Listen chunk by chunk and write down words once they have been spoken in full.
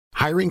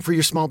Hiring for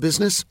your small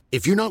business?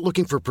 If you're not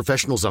looking for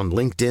professionals on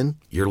LinkedIn,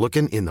 you're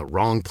looking in the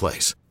wrong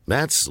place.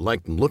 That's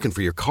like looking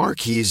for your car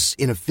keys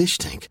in a fish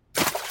tank.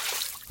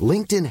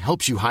 LinkedIn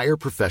helps you hire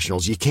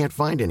professionals you can't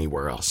find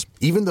anywhere else,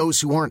 even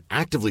those who aren't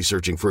actively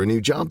searching for a new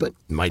job but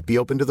might be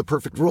open to the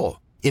perfect role.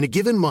 In a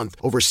given month,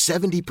 over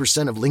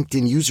 70% of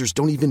LinkedIn users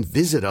don't even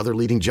visit other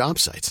leading job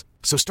sites.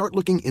 So start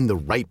looking in the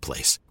right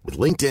place. With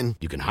LinkedIn,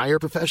 you can hire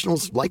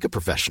professionals like a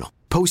professional.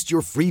 Post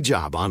your free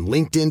job on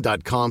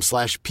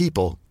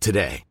linkedin.com/people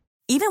today.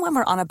 Even when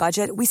we're on a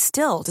budget, we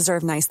still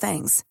deserve nice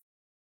things.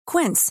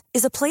 Quince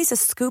is a place to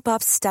scoop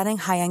up stunning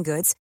high-end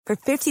goods for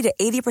 50 to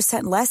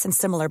 80% less than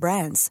similar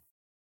brands.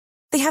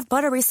 They have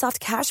buttery soft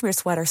cashmere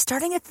sweaters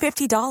starting at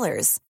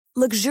 $50,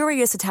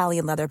 luxurious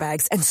Italian leather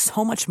bags, and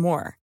so much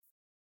more.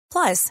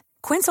 Plus,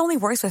 Quince only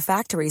works with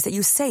factories that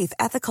use safe,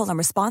 ethical, and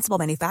responsible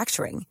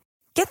manufacturing.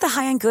 Get the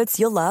high-end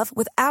goods you'll love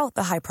without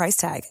the high price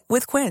tag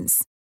with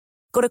Quince.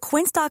 Go to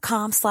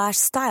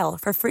quince.com/style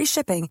for free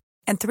shipping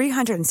and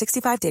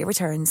 365-day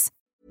returns.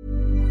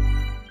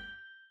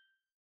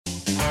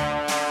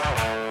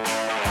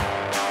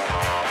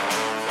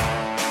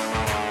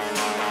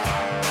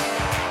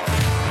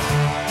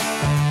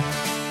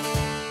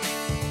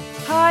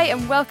 Hi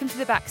and welcome to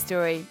The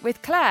Backstory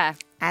with Claire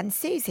and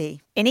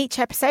Susie. In each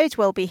episode,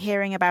 we'll be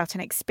hearing about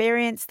an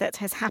experience that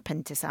has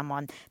happened to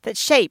someone that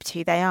shaped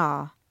who they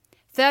are.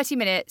 30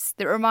 minutes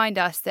that remind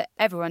us that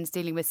everyone's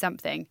dealing with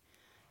something.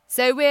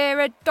 So we're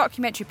a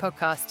documentary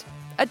podcast,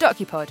 a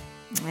docupod.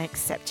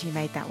 Except you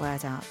made that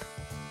word up.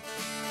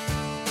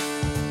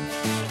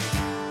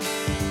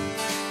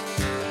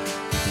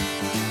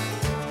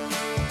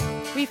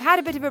 We've had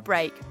a bit of a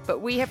break, but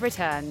we have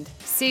returned.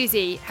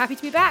 Susie, happy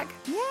to be back?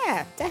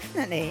 Yeah,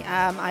 definitely.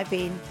 I've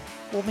been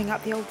warming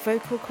up the old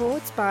vocal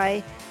cords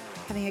by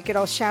having a good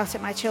old shout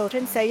at my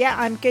children. So yeah,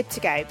 I'm good to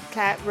go.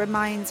 Claire,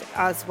 remind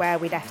us where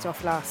we left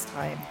off last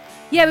time.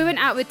 Yeah, we went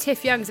out with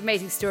Tiff Young's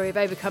amazing story of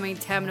overcoming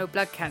terminal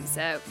blood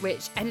cancer,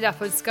 which ended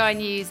up on Sky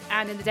News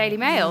and in the Daily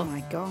Mail. Oh my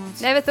God.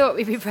 Never thought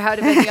we'd be proud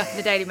of ending up in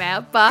the Daily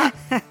Mail, but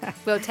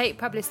we'll take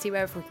publicity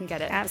wherever we can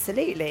get it.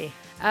 Absolutely.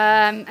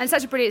 And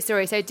such a brilliant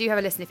story, so do have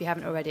a listen if you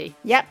haven't already.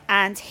 Yep,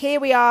 and here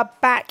we are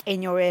back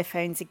in your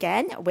earphones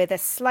again with a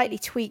slightly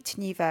tweaked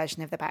new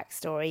version of The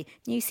Backstory.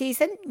 New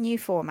season, new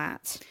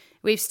format.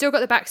 We've still got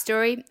The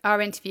Backstory,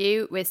 our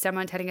interview with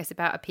someone telling us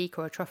about a peak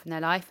or a trough in their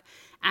life,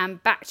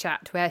 and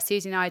Backchat, where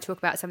Susie and I talk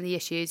about some of the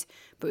issues,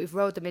 but we've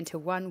rolled them into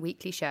one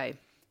weekly show.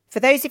 For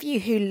those of you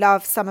who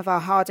love some of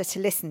our harder to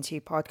listen to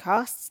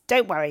podcasts,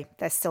 don't worry,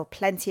 there's still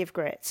plenty of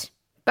grit.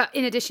 But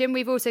in addition,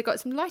 we've also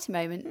got some lighter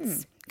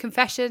moments,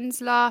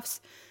 confessions,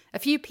 laughs, a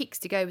few peaks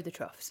to go with the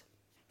troughs.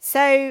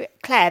 So,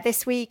 Claire,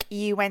 this week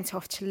you went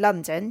off to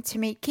London to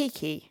meet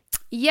Kiki.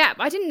 Yeah,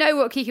 I didn't know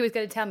what Kiki was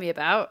going to tell me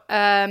about.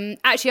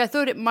 Actually, I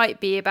thought it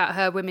might be about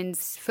her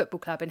women's football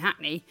club in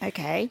Hackney.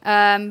 Okay.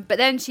 But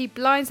then she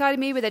blindsided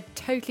me with a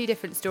totally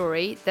different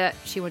story that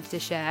she wanted to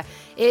share.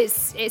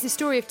 It's a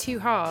story of two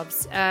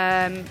halves,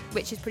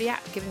 which is pretty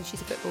apt given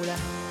she's a footballer.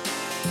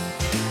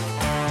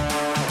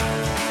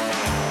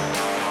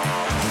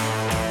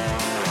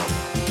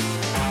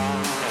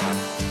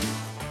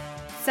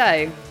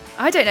 So,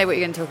 I don't know what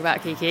you're going to talk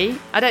about, Kiki.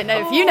 I don't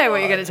know if you know what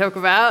you're going to talk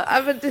about. I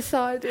haven't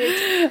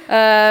decided.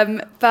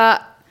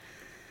 But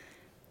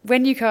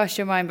when you cast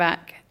your mind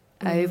back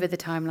over the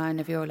timeline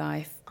of your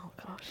life,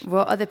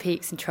 what are the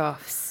peaks and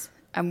troughs,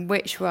 and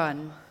which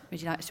one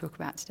would you like to talk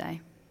about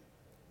today?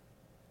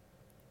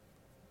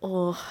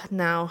 Oh,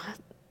 now,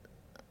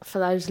 for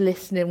those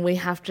listening, we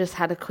have just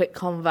had a quick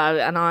convo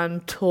and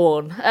I'm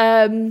torn.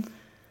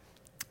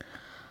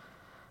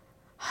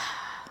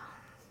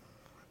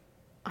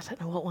 I don't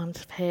know what one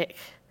to pick.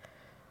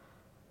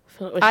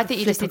 I think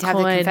you just need to have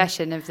the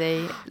confession of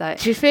the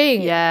Do you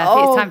think? Yeah, I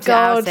think it's time to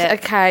God. out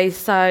it. Okay,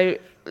 so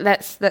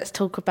let's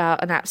talk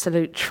about an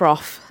absolute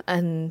trough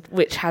and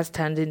which has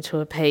turned into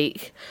a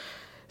peak.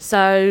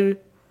 So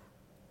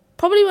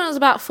probably when I was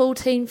about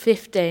 14,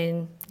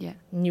 15,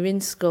 and you're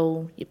in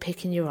school, you're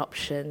picking your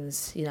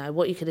options, you know,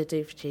 what you're going to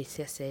do for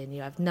GCSE and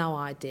you have no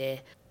idea.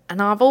 And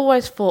I've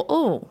always thought,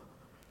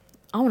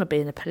 I want to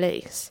be in the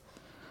police.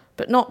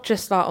 But not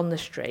just like on the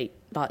street,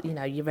 like, you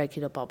know, your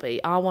regular bobby.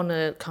 I want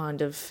to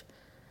kind of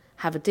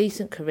have a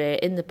decent career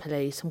in the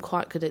police. I'm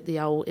quite good at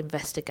the old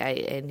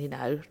investigating, you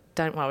know.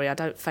 Don't worry, I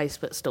don't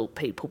Facebook stalk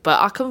people,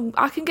 but I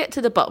can get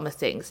to the bottom of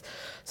things.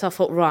 So I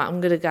thought, right, I'm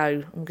going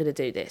to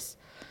do this.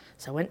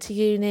 So I went to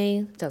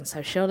uni, done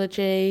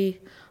sociology.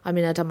 I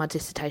mean, I'd done my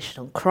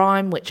dissertation on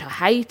crime, which I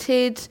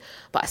hated,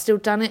 but I still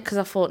done it because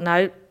I thought,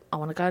 no, I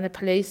want to go in the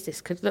police.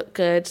 This could look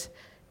good.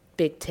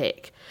 Big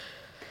tick.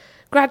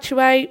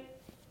 Graduate.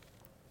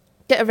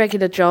 Get a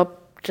regular job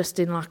just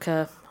in like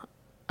a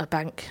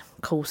bank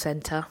call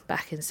centre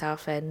back in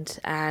Southend,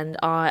 and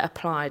I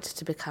applied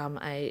to become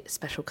a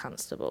special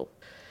constable.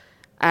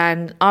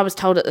 And I was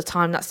told at the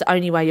time that's the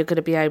only way you're going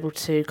to be able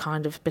to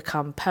kind of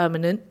become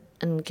permanent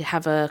and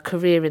have a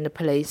career in the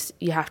police.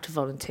 You have to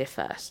volunteer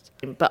first.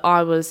 But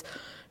I was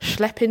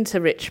schlepping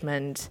to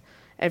Richmond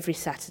every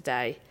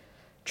Saturday,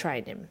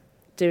 training,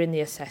 doing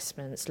the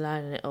assessments,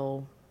 learning it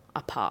all.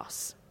 I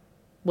pass.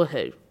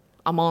 Woohoo.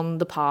 I'm on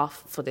the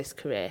path for this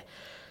career.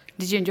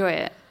 Did you enjoy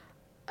it?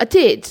 I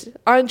did.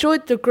 I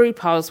enjoyed the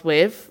group I was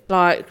with,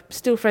 like,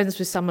 still friends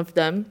with some of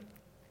them.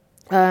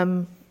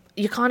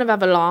 You kind of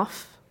have a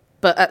laugh,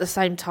 but at the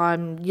same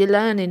time, you're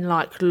learning,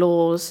 like,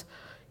 laws.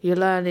 You're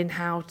learning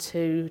how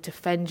to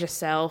defend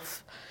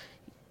yourself.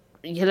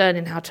 You're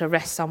learning how to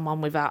arrest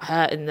someone without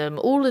hurting them.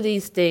 All of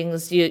these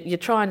things you're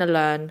trying to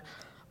learn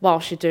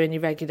whilst you're doing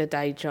your regular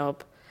day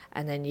job,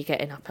 and then you're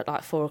getting up at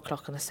like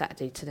 4:00 on a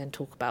Saturday to then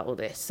talk about all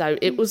this. So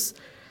it was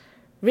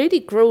really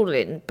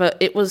grueling, but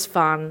it was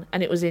fun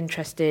and it was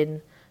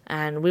interesting,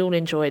 and we all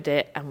enjoyed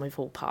it, and we've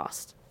all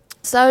passed.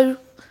 So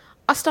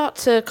I start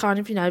to kind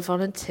of,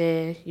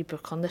 volunteer. You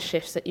book on the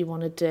shifts that you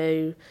want to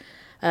do,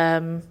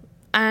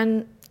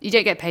 and you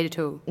don't get paid at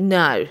all?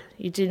 No,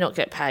 you do not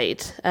get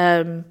paid.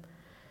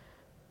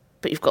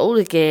 But you've got all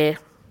the gear,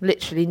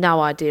 literally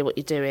no idea what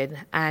you're doing,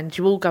 and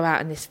you all go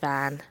out in this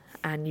van,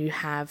 and you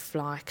have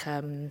like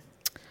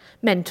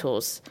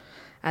mentors,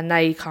 and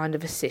they kind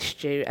of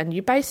assist you, and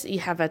you basically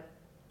have a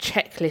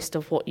checklist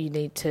of what you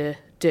need to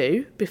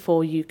do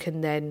before you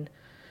can then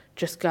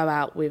just go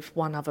out with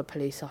one other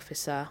police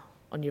officer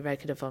on your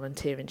regular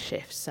volunteering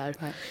shifts. So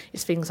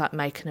It's things like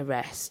make an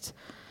arrest,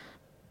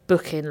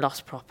 booking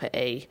lost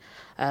property,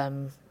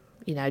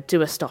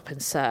 do a stop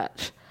and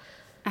search.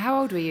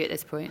 How old were you at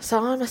this point? So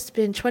I must have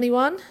been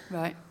 21.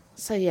 Right.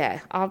 So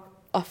yeah, I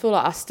feel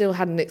like I still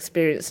hadn't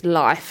experienced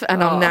life,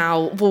 and I'm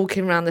now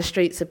walking around the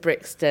streets of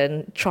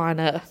Brixton trying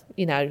to,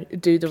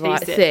 do the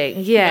right thing.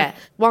 Yeah.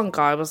 One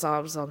guy I was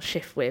on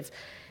shift with,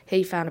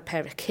 he found a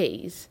pair of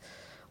keys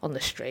on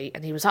the street,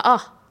 and he was like,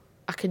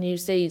 I can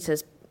use these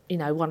as,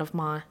 one of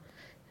my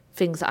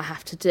things that I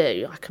have to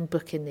do. I can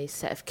book in these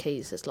set of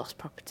keys as lost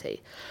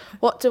property.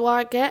 What do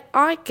I get?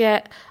 I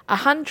get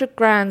 100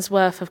 grand's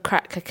worth of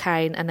crack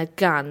cocaine and a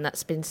gun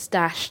that's been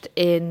stashed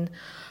in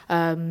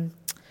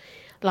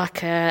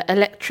like a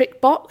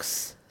electric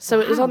box. So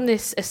It was on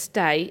this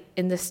estate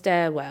in the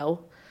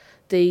stairwell.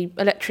 The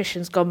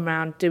electrician's gone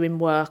round doing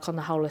work on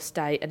the whole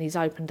estate, and he's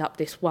opened up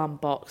this one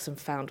box and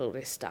found all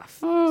this stuff.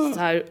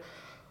 So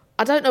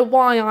I don't know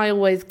why I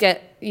always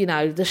get,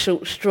 the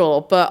short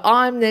straw, but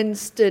I'm then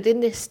stood in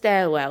this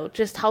stairwell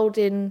just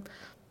holding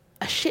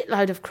a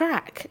shitload of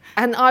crack.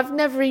 And I've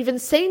never even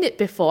seen it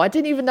before. I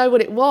didn't even know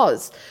what it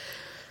was.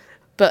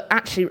 But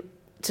actually,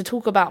 to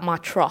talk about my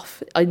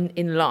trough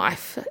in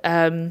life,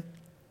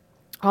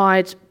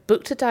 I'd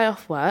booked a day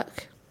off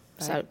work,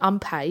 so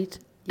unpaid,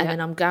 and then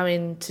I'm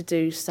going to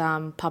do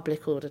some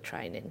public order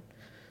training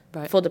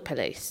for the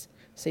police.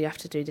 So you have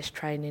to do this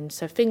training.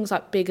 So things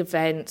like big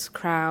events,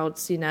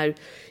 crowds,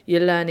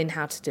 you're learning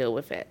how to deal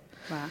with it.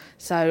 Wow.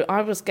 So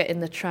I was getting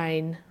the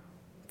train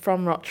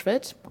from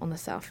Rochford on the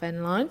South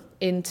End line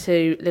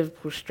into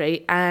Liverpool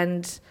Street,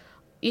 and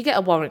you get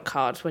a warrant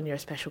card when you're a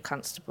special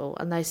constable,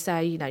 and they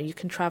say, you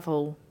can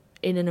travel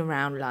in and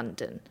around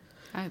London.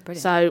 Oh,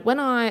 brilliant. So when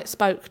I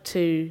spoke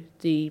to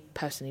the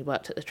person who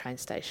worked at the train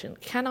station,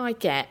 can I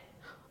get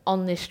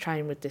on this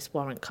train with this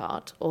warrant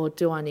card, or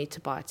do I need to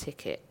buy a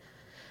ticket?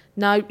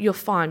 No, you're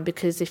fine,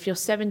 because if you're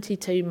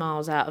 72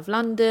 miles out of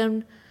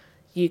London,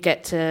 you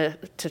get to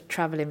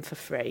travel in for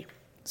free.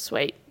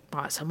 Sweet.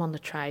 Right, so I'm on the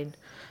train.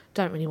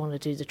 Don't really want to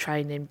do the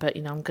training, but,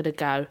 I'm going to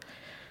go.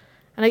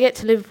 And I get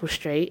to Liverpool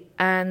Street,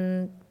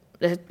 and,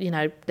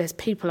 there's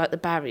people at the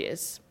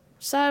barriers.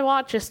 So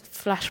I just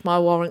flashed my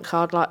warrant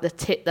card like the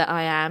tit that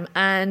I am,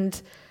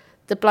 and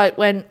the bloke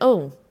went,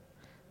 oh,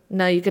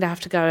 no, you're going to have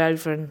to go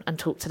over and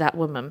talk to that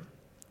woman.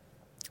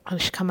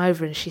 And she come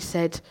over and she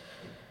said,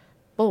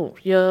 oh,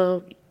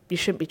 you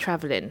shouldn't be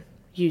travelling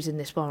using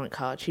this warrant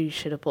card. You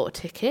should have bought a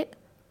ticket.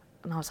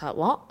 And I was like,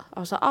 what? I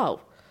was like,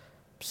 oh,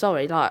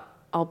 sorry, like,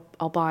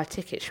 I'll buy a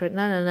ticket. She went,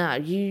 no,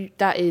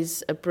 that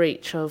is a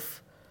breach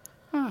of,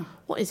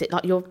 what is it,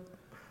 like your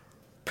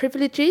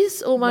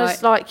privileges?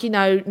 Almost like,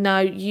 no,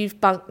 you've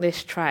bunked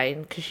this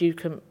train because you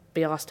couldn't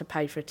be asked to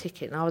pay for a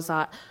ticket. And I was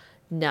like,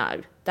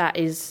 no, that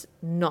is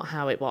not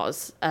how it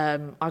was.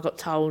 I got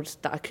told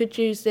that I could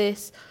use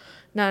this.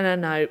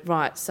 No,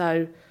 right,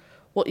 so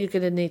what you're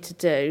going to need to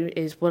do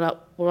is we'll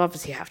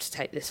obviously have to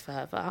take this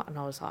further. And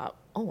I was like,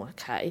 oh,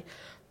 okay.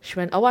 She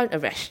went, I won't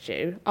arrest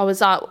you. I was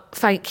like,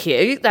 thank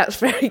you. That's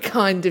very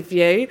kind of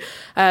you.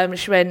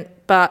 She went,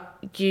 but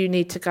you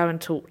need to go and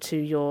talk to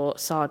your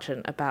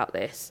sergeant about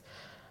this.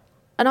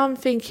 And I'm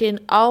thinking,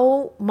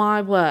 oh,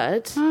 my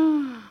word.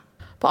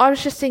 But I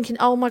was just thinking,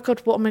 oh, my God,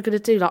 what am I going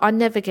to do? Like, I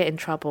never get in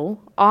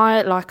trouble.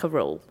 I like a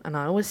rule, and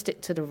I always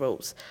stick to the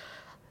rules.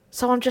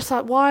 So I'm just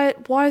like, why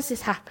has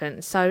this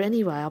happened? So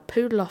anyway, I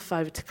poodle off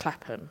over to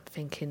Clapham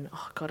thinking,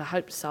 oh, God, I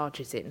hope Sarge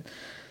is in.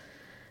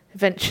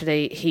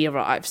 Eventually, he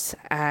arrives,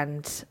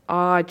 and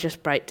I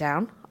just break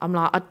down. I'm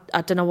like,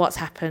 I don't know what's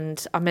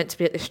happened. I'm meant to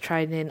be at this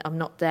training. I'm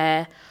not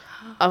there.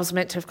 I was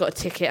meant to have got a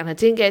ticket, and I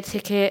didn't get a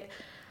ticket.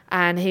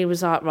 And he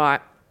was like,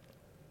 right,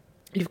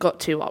 you've got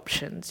two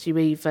options. You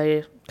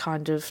either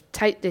kind of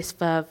take this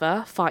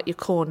further, fight your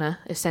corner,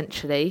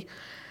 essentially,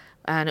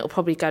 and it'll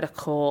probably go to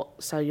court,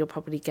 so you'll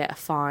probably get a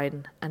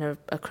fine and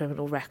a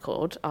criminal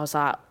record. I was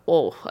like,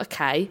 oh,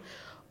 okay.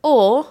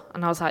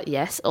 and I was like,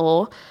 yes,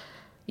 or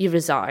you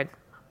resign.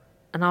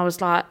 And I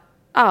was like,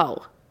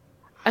 oh,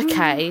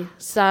 okay.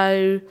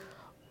 So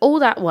all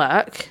that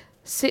work,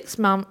 6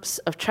 months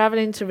of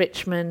travelling to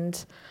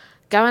Richmond,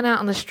 going out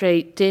on the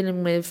street,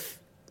 dealing with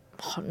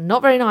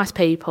not very nice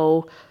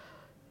people,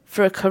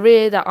 for a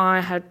career that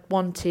I had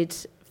wanted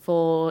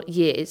for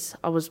years.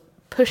 I was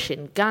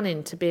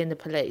gunning to be in the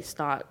police.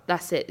 Like,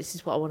 that's it. This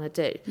is what I want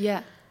to do.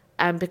 Yeah.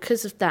 And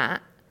because of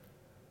that,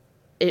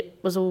 it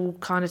was all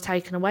kind of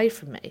taken away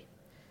from me.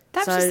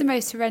 That's just the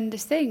most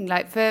horrendous thing,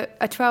 like for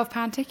a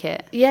 £12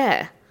 ticket.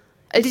 Yeah.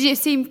 Did it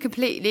seem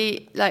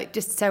completely, like,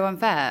 just so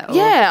unfair? Or?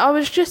 Yeah, I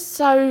was just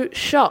so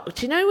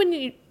shocked. You know when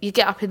you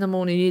get up in the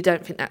morning and you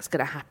don't think that's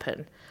going to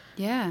happen?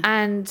 Yeah.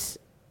 And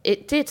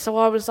it did. So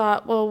I was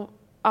like, well,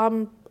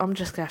 I'm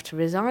just going to have to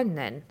resign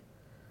then.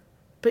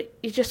 But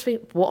you just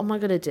think, what am I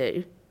going to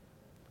do?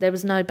 There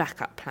was no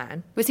backup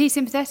plan. Was he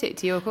sympathetic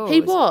to your cause?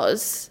 He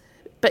was,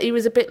 but he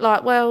was a bit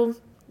like, well,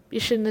 you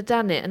shouldn't have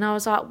done it. And I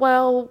was like,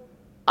 well,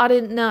 I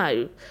didn't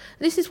know.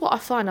 This is what I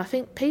find. I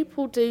think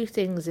people do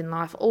things in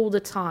life all the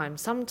time.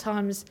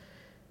 Sometimes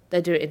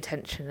they do it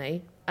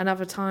intentionally, and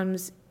other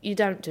times you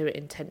don't do it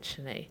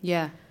intentionally.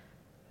 Yeah.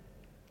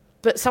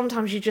 But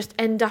sometimes you just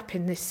end up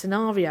in this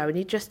scenario and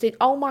you just think,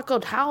 oh my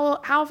God, how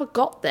have I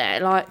got there?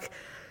 Like,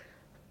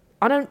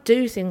 I don't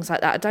do things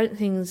like that. I don't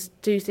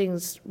do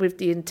things with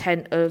the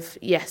intent of,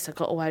 yes, I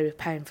got away with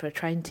paying for a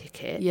train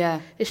ticket.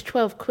 Yeah. It's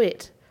 12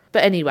 quid.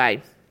 But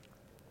anyway,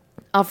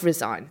 I've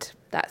resigned.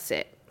 That's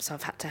it. So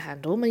I've had to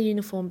hand all my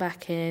uniform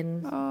back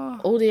in,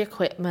 all the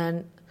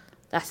equipment.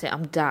 That's it,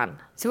 I'm done.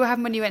 So what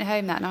happened when you went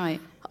home that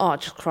night? Oh, I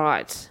just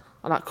cried.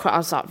 I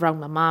was like, rang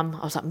my mum.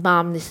 I was like,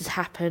 Mum, this has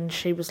happened.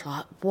 She was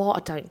like, what? I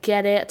don't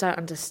get it. I don't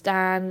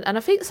understand. And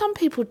I think some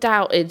people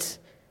doubted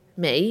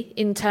me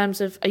in terms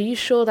of, are you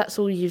sure that's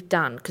all you've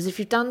done? Because if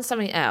you've done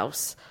something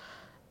else,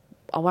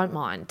 I won't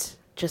mind.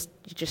 You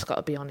just got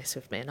to be honest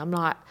with me. And I'm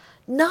like,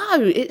 no,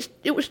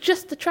 it was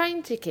just the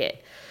train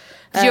ticket.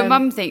 Did your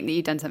mum think that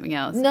you'd done something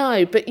else?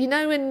 No, but you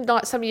know when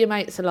like some of your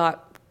mates are like,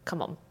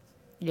 come on,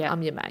 yeah,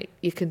 I'm your mate,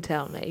 you can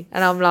tell me.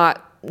 And I'm like,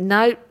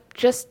 no,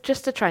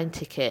 just a train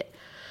ticket.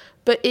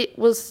 But it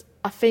was,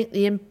 I think,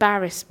 the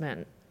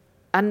embarrassment.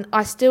 And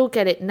I still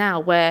get it now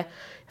where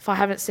if I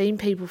haven't seen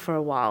people for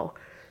a while,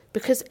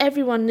 because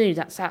everyone knew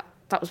that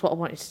was what I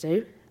wanted to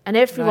do. And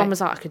everyone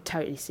was like, I could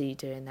totally see you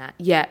doing that.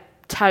 Yeah,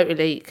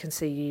 totally can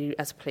see you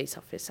as a police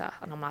officer.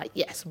 And I'm like,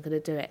 yes, I'm going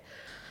to do it.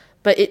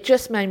 But it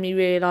just made me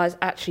realise,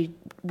 actually,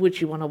 would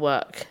you want to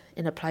work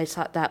in a place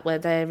like that where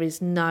there is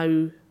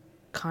no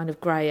kind of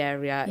grey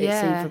area? Yeah.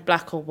 It's either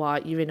black or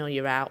white, you're in or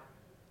you're out,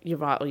 you're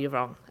right or you're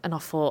wrong. And I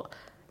thought,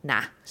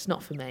 nah, it's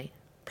not for me.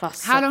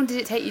 Plus, how long did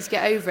it take you to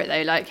get over it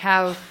though?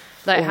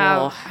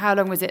 How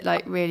long was it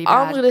like really bad?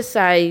 I'm going to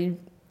say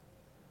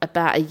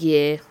about a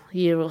year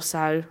or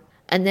so.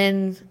 And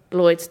then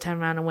Lloyd's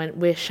turned around and went,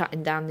 we're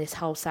shutting down this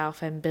whole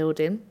South End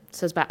building.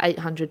 So there's about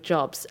 800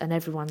 jobs. And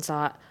everyone's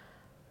like,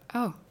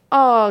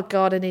 oh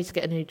God, I need to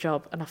get a new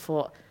job. And I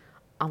thought,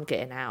 I'm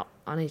getting out.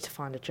 I need to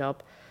find a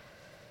job.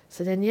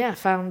 So then, I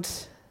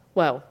found,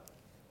 well,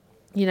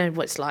 you know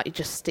what it's like. You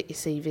just stick your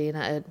CV in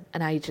at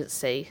an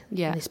agency.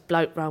 Yeah. And this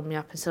bloke rang me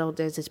up and said,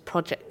 there's this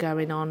project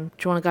going on.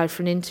 Do you want to go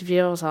for an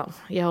interview? I was like,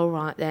 yeah, all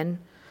right then.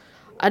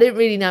 I didn't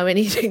really know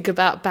anything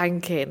about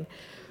banking.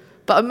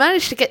 But I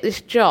managed to get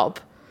this job.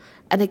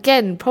 And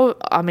again,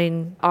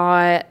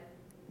 I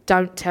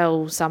don't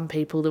tell some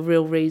people the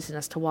real reason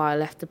as to why I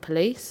left the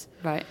police.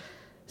 Right.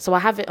 So I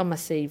have it on my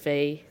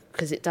CV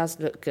because it does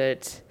look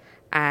good.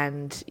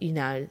 And,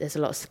 there's a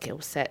lot of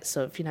skill sets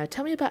of,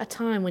 tell me about a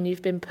time when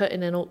you've been put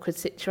in an awkward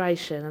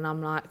situation. And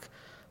I'm like,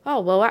 oh,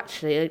 well,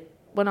 actually,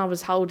 when I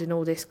was holding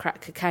all this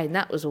crack cocaine,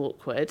 that was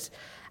awkward.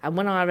 And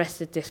when I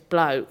arrested this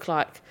bloke,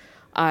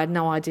 I had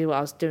no idea what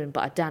I was doing,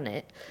 but I'd done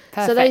it.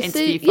 Perfect so they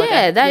interview see,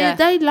 fodder.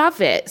 They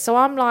love it. So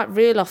I'm like,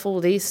 reel off all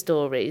these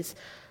stories.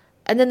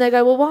 And then they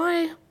go, well,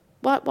 why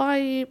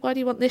do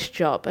you want this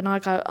job? And I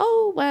go,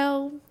 oh,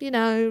 well,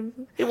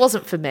 it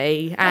wasn't for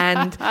me.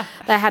 And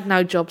they had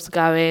no jobs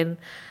going.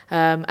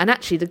 And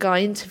actually, the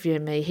guy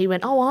interviewing me, he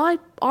went, oh,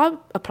 I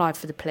applied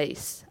for the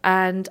police.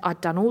 And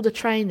I'd done all the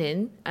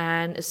training.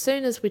 And as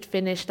soon as we'd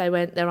finished, they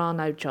went, there are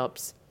no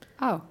jobs.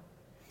 Oh.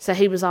 So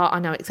he was like, I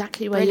know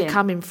exactly where Brilliant. you're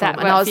coming from.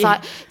 And I was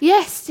like,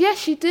 yes,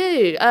 you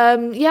do.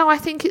 I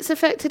think it's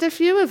affected a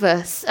few of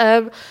us.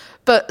 I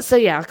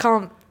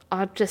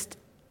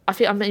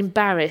feel I'm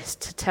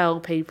embarrassed to tell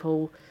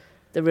people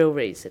the real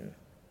reason.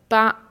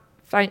 But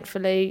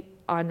thankfully,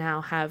 I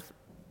now have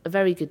a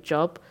very good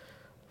job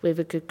with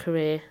a good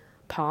career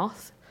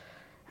path,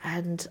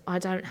 and I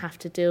don't have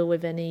to deal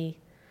with any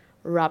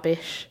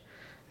rubbish.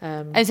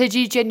 And so do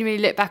you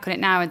genuinely look back on it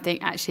now and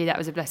think, actually, that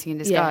was a blessing in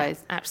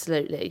disguise? Yeah,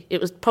 absolutely.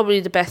 It was probably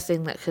the best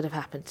thing that could have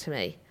happened to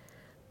me.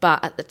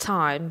 But at the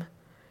time,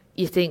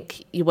 you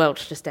think your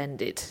world's just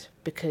ended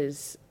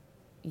because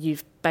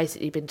you've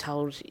basically been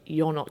told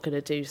you're not going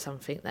to do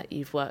something that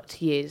you've worked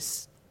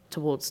years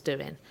towards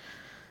doing.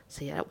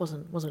 So, it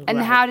wasn't great. And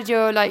how did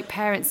your,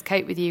 parents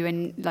cope with you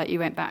when, you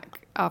went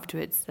back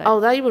afterwards? Oh,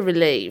 they were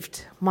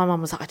relieved. My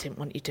mum was like, I didn't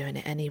want you doing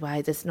it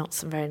anyway. There's not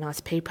some very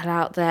nice people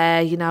out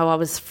there. You know, I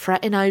was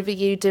fretting over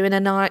you doing a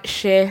night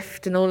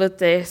shift and all of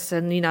this.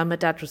 And, you know, my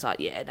dad was like,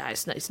 yeah, no,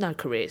 it's no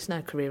career. It's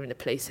no career in the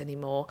police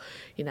anymore.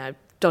 You know,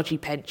 dodgy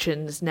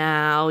pensions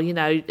now. You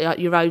know,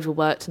 you're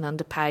overworked and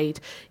underpaid.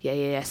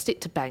 Yeah,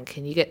 stick to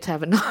banking. You get to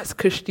have a nice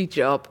cushy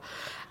job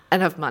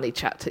and have money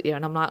chucked at you.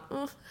 And I'm like,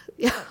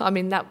 yeah, I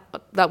mean,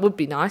 that would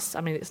be nice.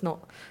 I mean, it's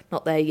not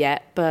there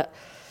yet, but...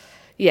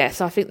 Yeah,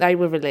 so I think they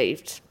were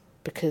relieved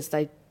because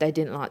they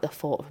didn't like the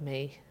thought of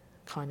me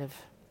kind of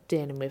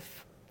dealing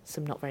with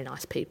some not very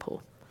nice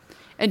people.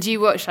 And do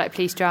you watch like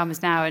police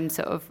dramas now and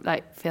sort of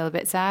like feel a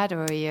bit sad,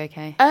 or are you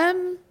okay?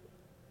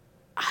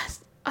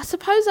 I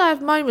suppose I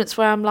have moments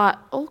where I'm like,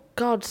 oh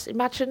God,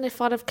 imagine if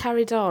I'd have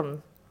carried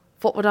on.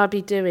 What would I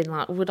be doing?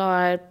 Like, would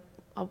I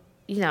so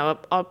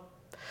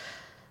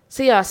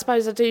yeah, I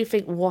suppose I do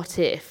think what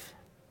if,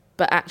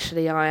 but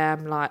actually I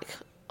am like...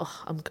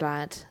 Oh, I'm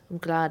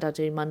glad I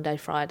do Monday,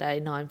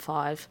 Friday,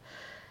 9-5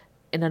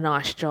 in a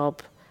nice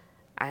job,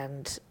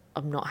 and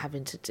I'm not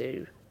having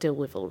to deal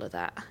with all of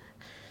that.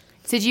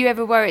 So do you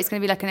ever worry it's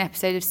going to be like an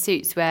episode of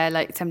Suits where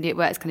like somebody at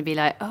work is going to be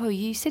like, oh,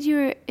 you said you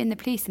were in the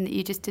police and that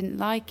you just didn't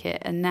like it,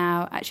 and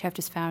now actually I've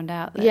just found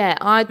out that... Yeah,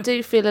 I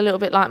do feel a little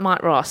bit like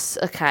Mike Ross.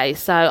 Okay,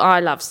 so I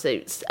love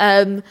Suits.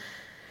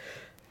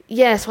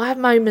 Yeah, so I have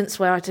moments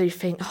where I do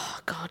think, oh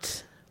God,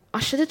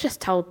 I should have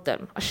just told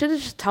them. I should have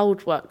just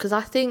told work, because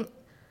I think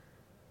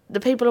the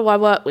people who I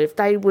work with,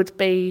 they would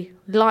be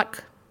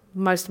like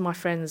most of my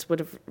friends would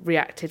have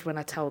reacted when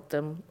I told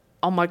them,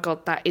 oh my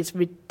God, that is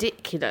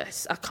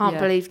ridiculous. I can't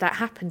believe that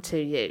happened to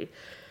you.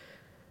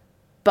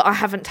 But I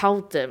haven't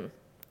told them.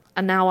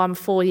 And now I'm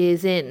 4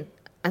 years in.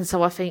 And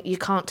so I think you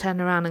can't turn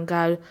around and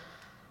go,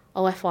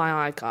 oh,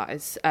 FYI,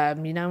 guys,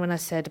 you know when I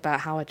said about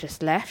how I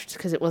just left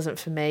because it wasn't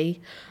for me?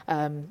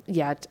 I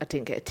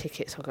didn't get a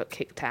ticket, so I got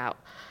kicked out.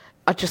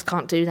 I just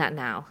can't do that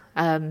now.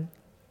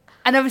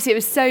 And obviously it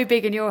was so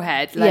big in your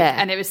head,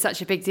 and it was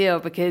such a big deal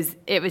because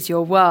it was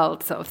your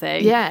world sort of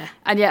thing. Yeah.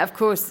 And yet, of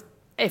course,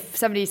 if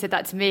somebody said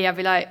that to me, I'd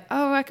be like,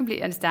 oh, I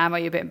completely understand why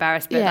you're a bit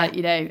embarrassed, but like,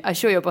 you know, I'm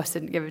sure your boss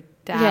didn't give a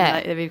damn. Yeah.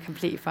 Like, they'd be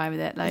completely fine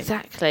with it. Like,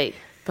 exactly.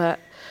 But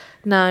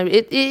no,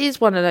 it is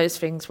one of those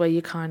things where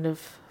you kind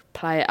of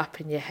play it up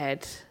in your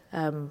head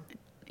to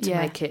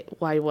make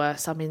it way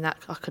worse. I mean, that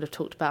I could have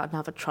talked about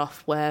another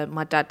trough where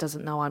my dad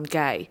doesn't know I'm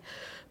gay,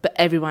 but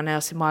everyone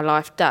else in my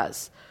life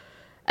does.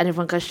 And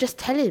everyone goes, just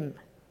tell him.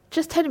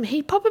 Just tell him.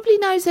 He probably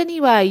knows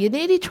anyway. You're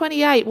nearly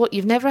 28. What,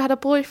 you've never had a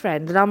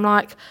boyfriend? And I'm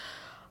like,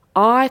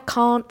 I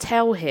can't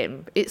tell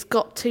him. It's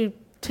got too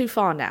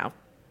far now.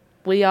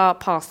 We are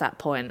past that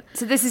point.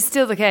 So this is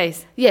still the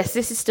case? Yes,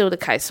 this is still the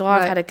case. So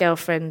I've had a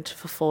girlfriend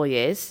for 4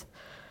 years.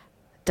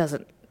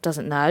 Doesn't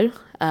know.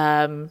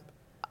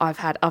 I've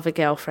had other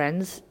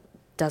girlfriends.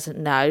 Doesn't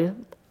know.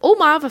 All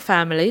my other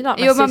family, like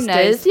my Your sisters. mum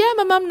knows? Yeah,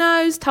 my mum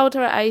knows. Told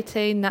her at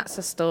 18. That's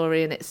a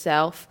story in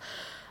itself.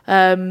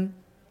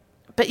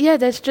 But yeah,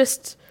 there's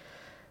just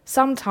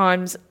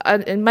sometimes,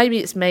 and maybe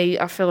it's me,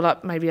 I feel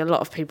like maybe a lot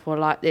of people are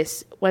like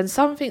this. When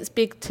something's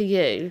big to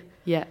you,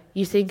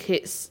 you think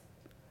it's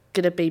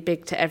going to be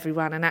big to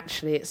everyone, and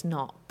actually it's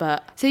not.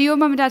 But so your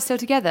mum and dad still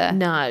together?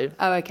 No.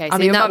 Oh, okay. So I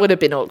mean, that would have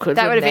been awkward.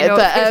 That would have been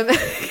awkward.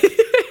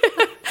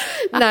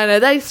 But no,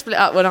 they split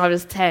up when I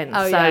was 10.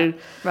 Oh, so yeah.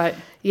 Right.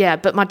 Yeah,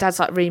 but my dad's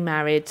like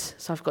remarried,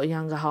 so I've got a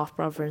younger half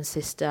brother and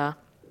sister.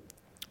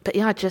 But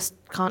yeah, I just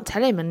can't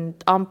tell him,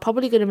 and I'm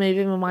probably going to move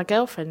in with my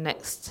girlfriend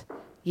next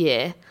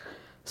year.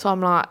 So I'm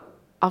like,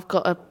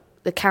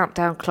 the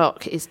countdown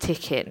clock is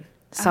ticking.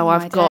 So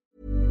I've got...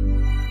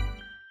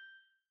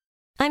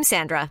 I'm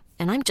Sandra,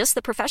 and I'm just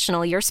the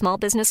professional your small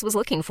business was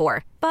looking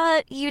for.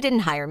 But you didn't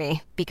hire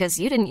me because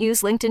you didn't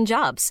use LinkedIn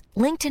Jobs.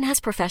 LinkedIn has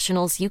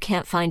professionals you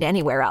can't find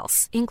anywhere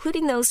else,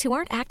 including those who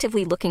aren't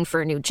actively looking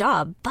for a new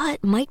job,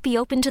 but might be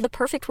open to the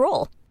perfect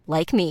role,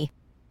 like me.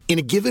 In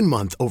a given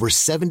month, over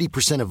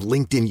 70% of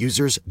LinkedIn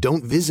users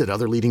don't visit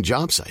other leading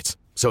job sites.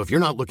 So if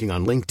you're not looking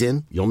on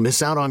LinkedIn, you'll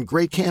miss out on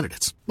great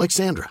candidates like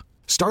Sandra.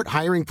 Start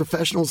hiring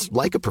professionals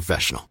like a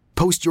professional.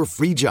 Post your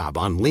free job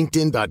on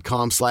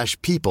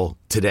linkedin.com/people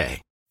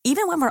today.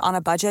 Even when we're on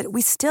a budget,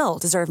 we still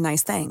deserve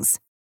nice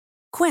things.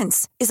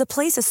 Quince is a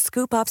place to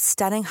scoop up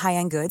stunning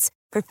high-end goods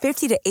for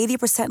 50 to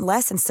 80%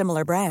 less than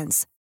similar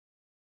brands.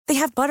 They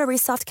have buttery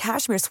soft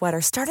cashmere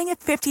sweaters starting at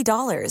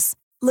 $50,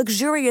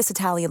 luxurious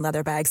Italian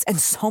leather bags, and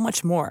so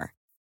much more.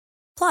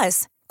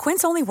 Plus,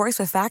 Quince only works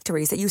with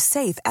factories that use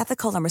safe,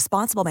 ethical, and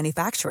responsible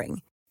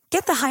manufacturing.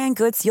 Get the high-end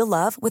goods you'll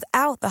love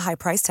without the high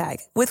price tag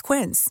with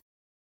Quince.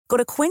 Go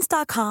to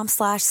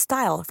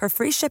quince.com/style for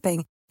free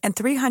shipping and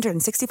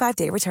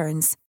 365-day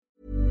returns.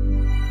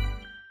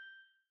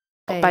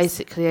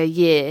 Basically a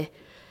year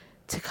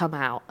to come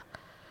out.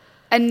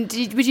 And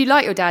would you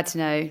like your dad to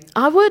know?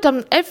 I would.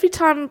 Every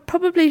time,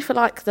 probably for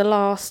like the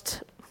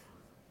last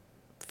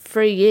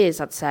 3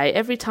 years, I'd say,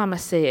 every time I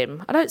see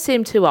him, I don't see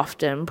him too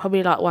often,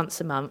 probably like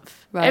once a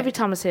month. Right. Every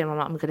time I see him, I'm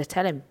like, I'm going to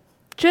tell him.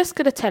 Just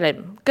going to tell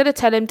him. Going to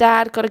tell him,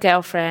 Dad, got a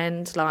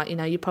girlfriend, like, you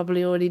know, you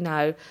probably already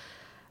know.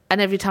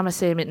 And every time I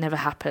see him, it never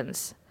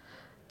happens.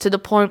 to the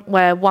point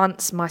where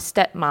once my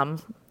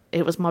stepmum,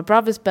 it was my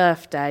brother's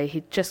birthday,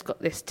 he'd just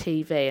got this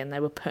TV and they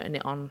were putting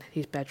it on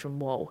his bedroom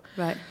wall.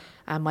 Right.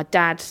 And my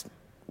dad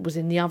was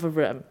in the other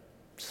room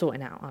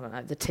sorting out, I don't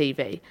know, the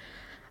TV.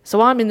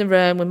 So I'm in the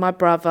room with my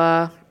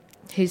brother,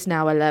 he's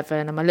now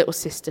 11, and my little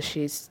sister,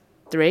 she's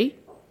 3,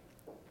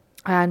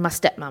 and my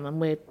stepmum,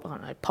 and we're, I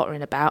don't know,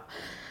 pottering about.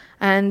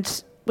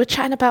 And we're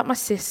chatting about my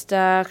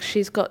sister.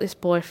 She's got this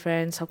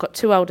boyfriend. So I've got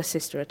 2 older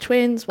sisters, are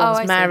twins.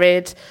 One's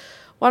married.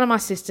 One of my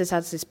sisters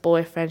has this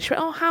boyfriend. She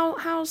went,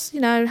 how's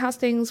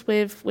things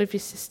with your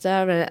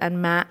sister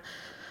and Matt?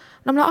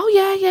 And I'm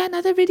like,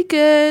 no, they're really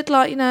good.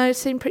 Like,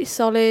 seem pretty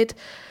solid.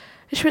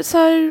 And she went,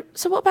 so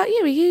what about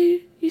you? Are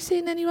you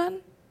seeing anyone?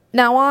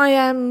 Now, I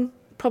am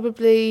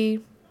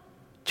probably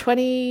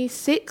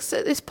 26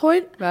 at this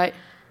point. Right.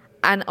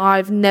 And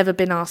I've never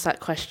been asked that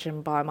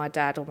question by my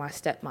dad or my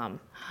stepmum.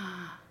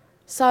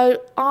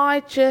 So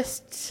I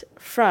just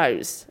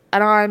froze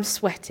and I'm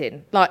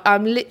sweating. Like,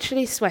 I'm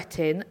literally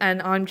sweating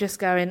and I'm just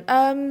going,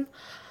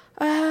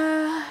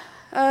 I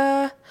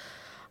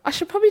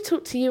should probably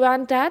talk to you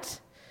and Dad.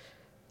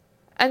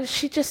 And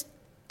she just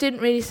didn't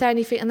really say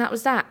anything, and that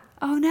was that.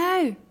 Oh,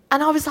 no.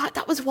 And I was like,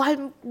 that was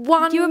one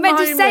You were meant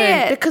to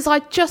say it. Because I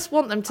just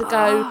want them to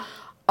go,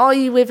 are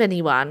you with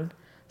anyone?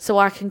 So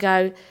I can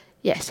go,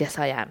 yes,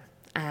 I am.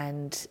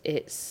 And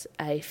it's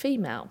a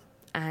female,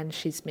 and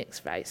she's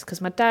mixed race.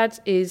 Because my dad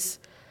is,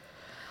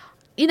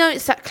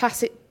 it's that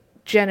classic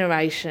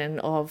generation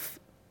of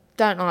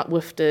don't like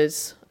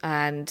woofers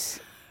and,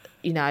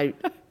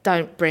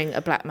 don't bring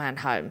a black man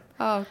home.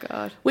 Oh,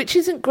 God. Which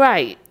isn't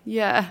great.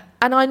 Yeah.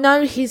 And I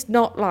know he's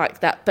not like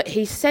that, but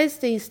he says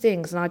these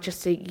things, and I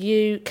just think,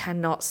 you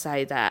cannot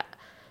say that.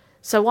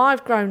 So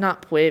I've grown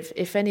up with,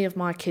 if any of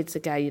my kids are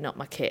gay, you're not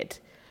my kid.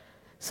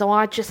 So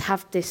I just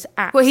have this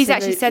absolute... Well, he's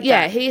actually said that.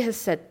 Yeah, he has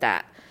said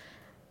that.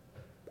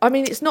 I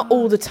mean, it's not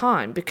all the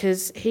time,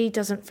 because he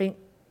doesn't think,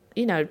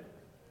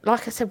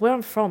 like I said, where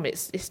I'm from,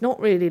 it's not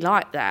really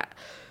like that.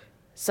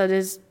 So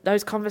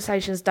those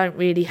conversations don't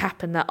really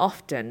happen that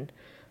often.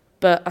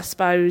 But I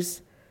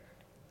suppose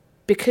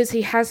because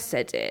he has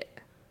said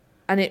it,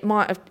 and it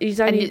might have, he's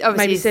only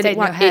maybe said it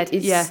once, it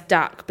is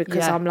stuck,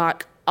 because I'm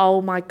like,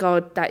 oh my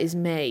God, that is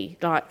me.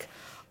 Like,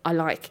 I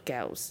like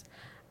girls,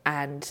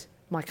 and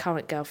my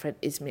current girlfriend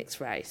is mixed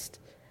race.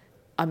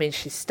 I mean,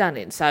 she's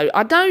stunning. So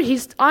I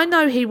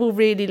know he will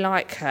really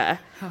like her,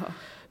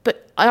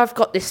 but I've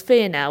got this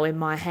fear now in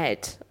my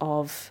head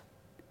of,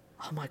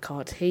 oh my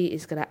God, he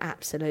is going to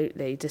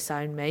absolutely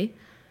disown me.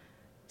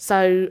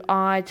 So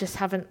I just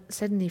haven't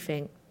said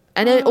anything.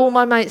 And all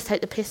my mates take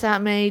the piss out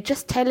of me.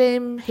 Just tell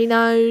him, he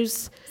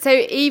knows. So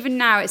even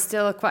now, it's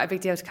still quite a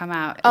big deal to come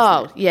out,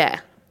 isn't it? Yeah.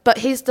 But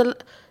to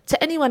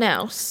anyone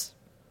else,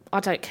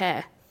 I don't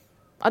care.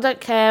 I don't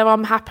care.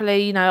 I'm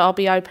happily, I'll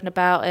be open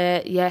about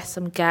it. Yes,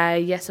 I'm gay.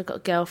 Yes, I've got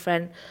a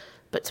girlfriend.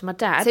 But to my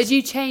dad... So do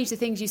you change the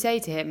things you say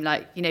to him?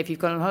 Like, if you've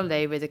gone on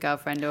holiday with a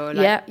girlfriend, or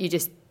you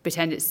just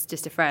pretend it's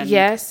just a friend?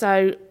 Yeah,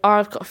 so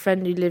I've got a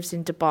friend who lives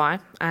in Dubai,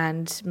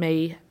 and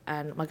me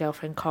and my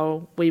girlfriend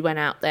Coral, we went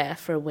out there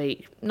for a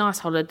week. Nice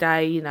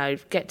holiday,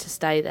 get to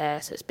stay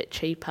there, so it's a bit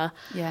cheaper.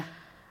 Yeah.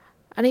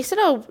 And he said,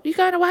 oh, you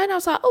going away? And I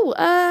was like,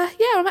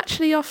 yeah, I'm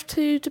actually off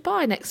to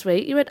Dubai next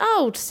week. He went,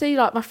 to see,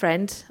 my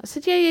friend. I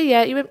said,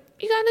 yeah. He went,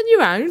 you going on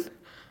your own?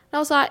 And I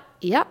was like,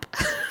 yep.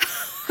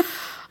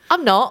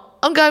 I'm not.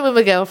 I'm going with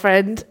my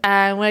girlfriend,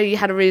 and we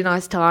had a really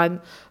nice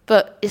time.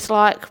 But it's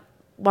like,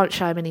 won't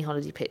show him any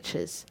holiday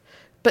pictures.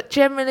 But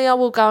generally, I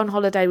will go on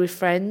holiday with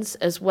friends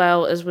as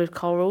well as with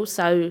Coral.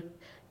 So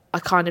I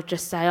kind of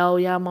just say, oh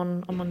yeah, I'm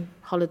on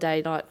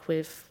holiday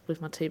with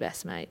my 2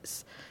 best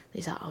mates. And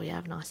he's like, oh yeah,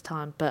 have a nice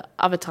time. But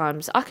other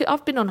times,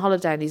 I've been on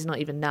holiday and he's not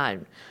even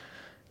known.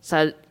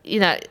 So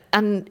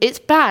and it's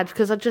bad,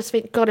 because I just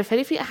think, God, if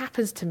anything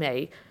happens to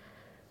me,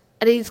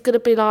 and he's gonna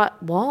be like,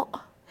 what?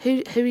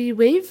 Who are you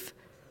with?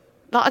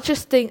 Like, I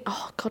just think,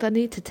 oh God, I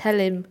need to tell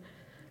him,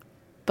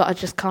 but I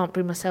just can't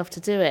bring myself to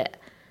do it.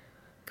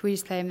 Can we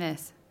just play him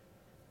this?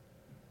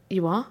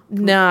 You are?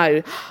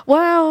 No.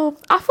 Well,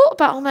 I thought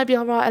about, maybe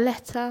I'll write a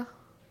letter.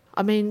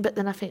 I mean, but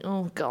then I think,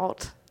 oh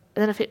God.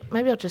 And then I think,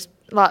 maybe I'll just,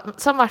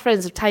 some of my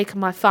friends have taken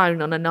my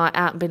phone on a night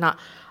out and been like,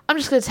 I'm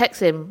just going to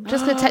text him.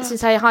 Just going to text him and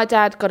say, hi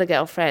Dad, got a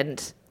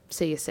girlfriend.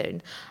 See you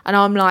soon. And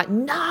I'm like,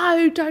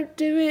 no, don't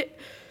do it.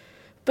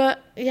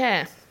 But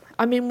yeah,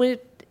 I mean,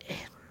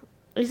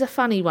 he's a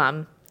funny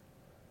one.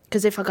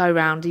 Because if I go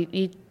round,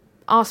 he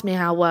asks me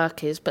how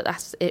work is, but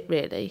that's it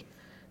really.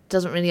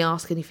 Doesn't really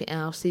ask anything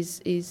else.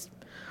 He's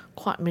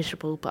quite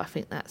miserable, but I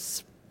think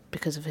that's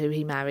because of who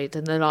he married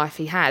and the life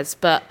he has.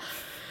 But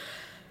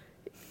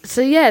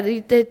so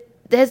yeah,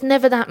 there's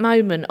never that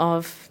moment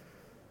of,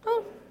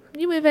 oh,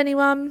 you with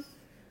anyone?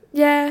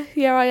 Yeah,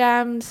 I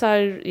am.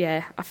 So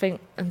yeah, I think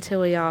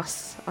until he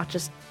asks, I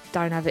just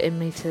don't have it in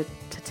me to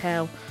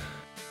tell.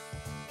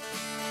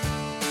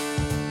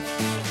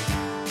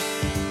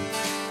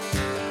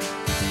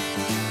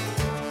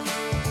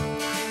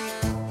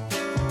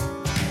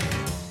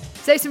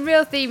 So some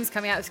real themes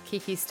coming out of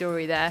Kiki's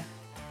story there.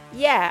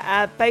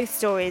 Yeah, both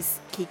stories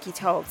Kiki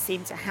told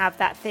seem to have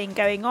that thing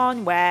going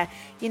on where,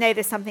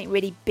 there's something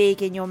really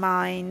big in your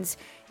mind.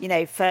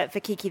 For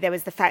Kiki, there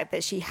was the fact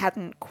that she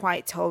hadn't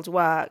quite told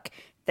work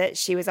that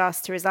she was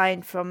asked to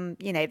resign from,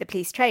 the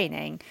police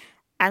training.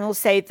 And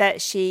also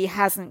that she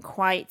hasn't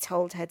quite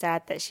told her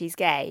dad that she's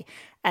gay.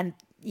 And,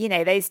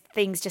 those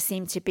things just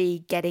seem to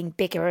be getting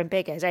bigger and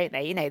bigger, don't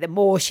they? The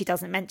more she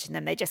doesn't mention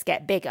them, they just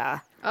get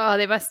bigger. Oh,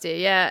 they must do,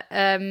 yeah.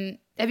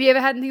 Have you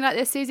ever had anything like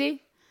this,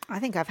 Susie? I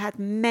think I've had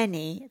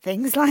many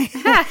things like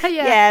that.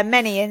 Yeah,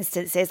 many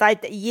instances.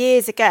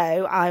 Years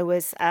ago, I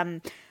was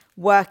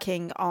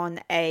working on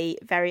a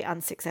very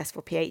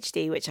unsuccessful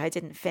PhD, which I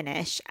didn't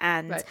finish.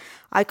 And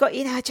I got,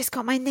 I just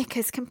got my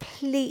knickers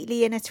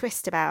completely in a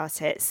twist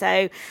about it.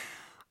 So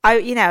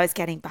I was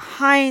getting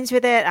behind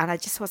with it and I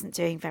just wasn't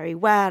doing very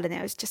well. And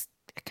it was just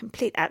a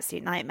complete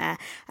absolute nightmare.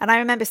 And I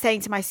remember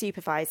saying to my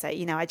supervisor,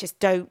 I just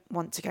don't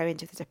want to go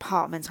into the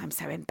department. I'm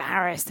so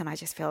embarrassed. And I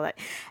just feel like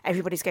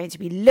everybody's going to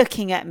be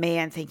looking at me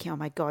and thinking, oh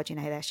my God,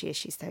 there she is.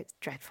 She's so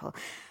dreadful.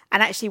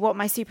 And actually what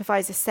my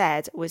supervisor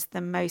said was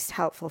the most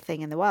helpful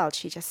thing in the world.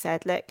 She just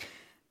said, look,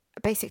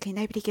 basically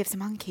nobody gives a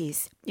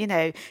monkeys.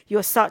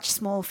 You're such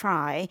small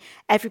fry.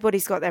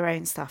 Everybody's got their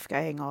own stuff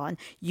going on.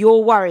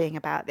 You're worrying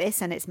about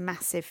this and it's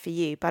massive for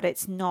you, but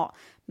it's not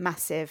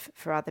massive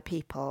for other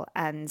people.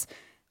 And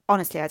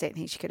honestly, I don't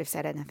think she could have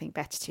said anything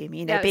better to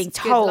me. Being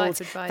told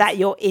that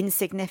you're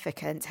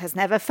insignificant has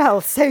never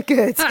felt so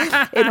good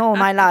in all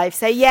my life.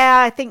 So yeah,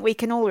 I think we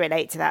can all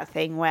relate to that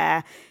thing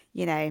where,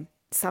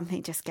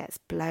 something just gets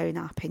blown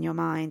up in your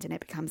mind and it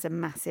becomes a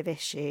massive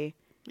issue.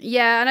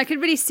 Yeah, and I could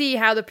really see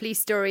how the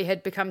police story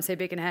had become so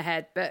big in her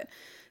head, but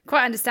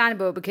quite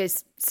understandable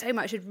because so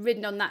much had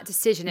ridden on that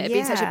decision. It had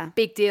been such a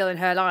big deal in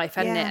her life,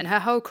 hadn't it? And her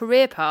whole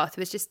career path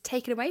was just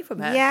taken away from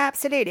her. Yeah,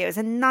 absolutely. It was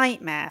a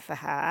nightmare for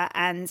her.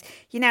 And,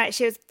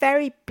 she was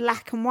very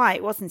black and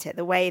white, wasn't it?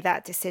 The way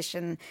that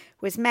decision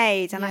was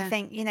made. And I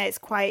think,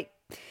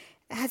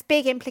 it has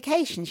big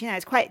implications.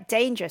 It's quite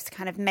dangerous to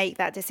kind of make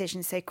that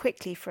decision so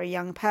quickly for a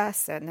young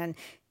person and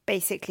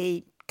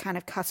basically kind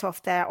of cut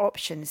off their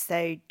options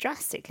so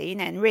drastically,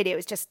 and really it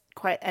was just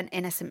quite an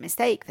innocent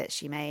mistake that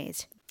she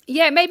made.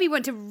 Yeah, it made me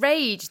want to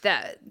rage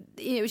that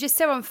it was just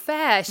so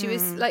unfair. She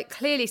was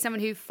clearly someone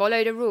who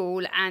followed a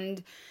rule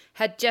and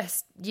had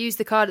just used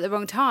the card at the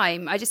wrong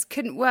time. I just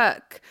couldn't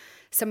work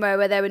somewhere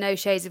where there were no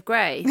shades of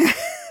grey.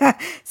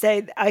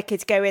 So I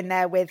could go in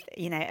there with,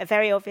 a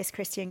very obvious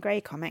Christian Grey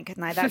comment,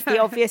 couldn't I? That's the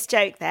obvious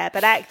joke there.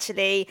 But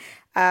actually,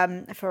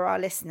 for our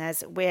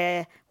listeners,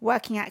 we're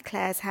working at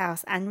Claire's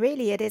house and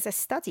really it is a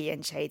study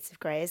in shades of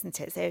grey, isn't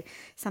it? So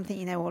something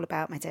you know all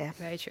about, my dear.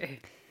 Very true.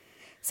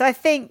 So I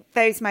think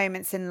those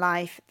moments in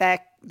life,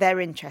 they're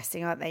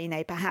interesting, aren't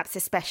they? Perhaps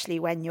especially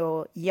when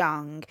you're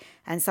young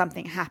and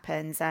something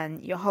happens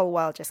and your whole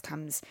world just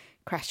comes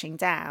crashing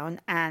down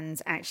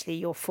and actually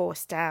you're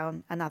forced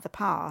down another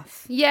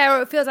path. Yeah,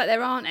 or it feels like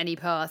there aren't any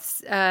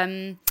paths.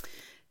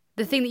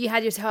 The thing that you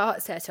had your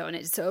heart set on,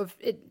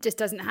 it just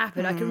doesn't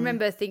happen. I can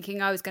remember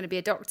thinking I was going to be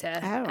a doctor.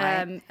 Oh,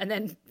 right. And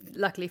then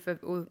luckily for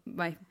all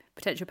my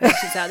potential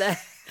patients out there,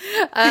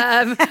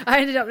 I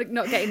ended up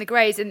not getting the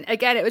grades. And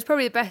again, it was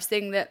probably the best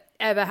thing that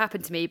ever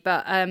happened to me.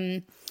 But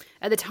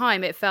at the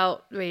time, it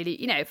felt really,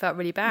 it felt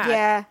really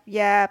bad.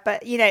 Yeah.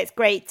 But, it's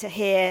great to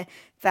hear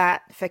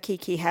that for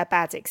Kiki, her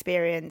bad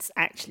experience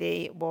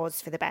actually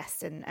was for the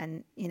best.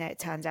 And it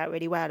turned out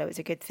really well. It was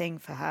a good thing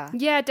for her.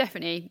 Yeah,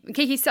 definitely.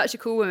 Kiki's such a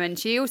cool woman.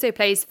 She also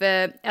plays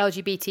for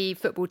LGBT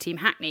football team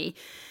Hackney.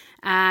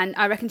 And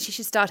I reckon she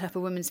should start up a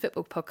women's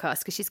football podcast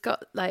because she's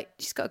got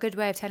a good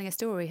way of telling a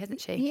story, hasn't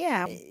she?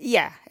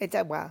 Yeah.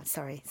 Well,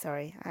 sorry.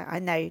 I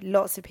know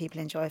lots of people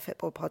enjoy a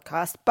football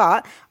podcast,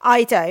 but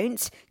I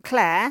don't.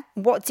 Claire,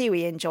 what do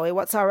we enjoy?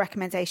 What's our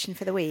recommendation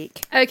for the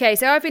week? Okay,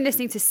 so I've been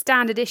listening to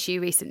Standard Issue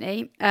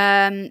recently.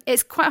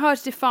 It's quite hard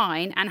to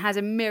define and has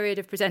a myriad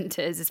of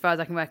presenters as far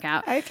as I can work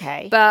out.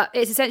 Okay. But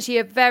it's essentially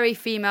a very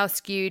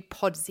female-skewed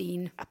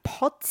podzine. A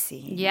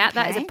podzine? Yeah, okay.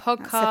 That is a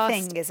podcast. That's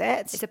a thing, is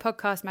it? It's a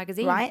podcast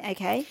magazine. Right,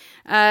 okay.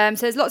 So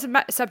there's lots of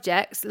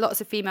subjects, lots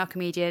of female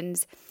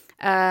comedians.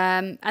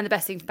 And the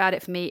best thing about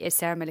it for me is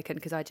Sarah Millican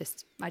because I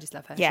just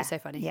love her. Yeah. She's so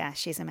funny. Yeah,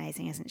 she's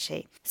amazing, isn't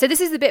she? So this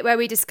is the bit where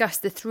we discuss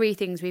the 3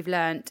 things we've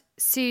learnt.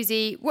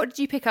 Susie, what did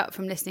you pick up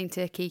from listening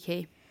to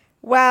Kiki?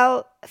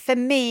 Well, for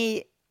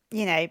me,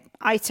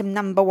 item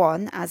number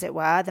 1, as it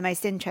were, the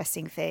most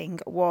interesting thing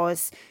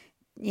was,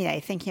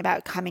 thinking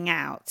about coming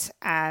out.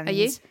 And are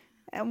you?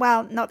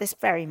 Well, not this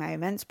very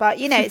moment, but,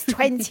 it's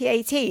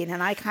 2018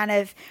 and I kind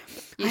of...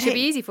 It should be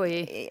easy for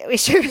you.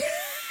 It should be...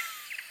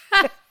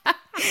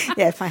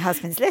 Yeah, if my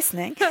husband's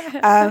listening.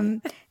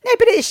 No,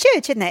 but it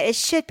should, shouldn't it? It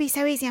should be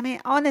so easy. I mean,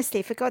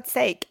 honestly, for God's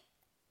sake,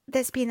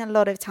 there's been a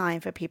lot of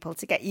time for people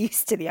to get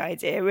used to the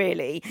idea,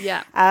 really.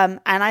 Yeah. And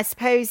I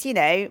suppose,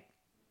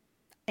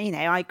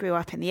 I grew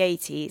up in the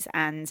 80s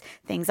and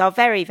things are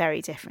very,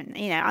 very different.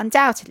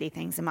 Undoubtedly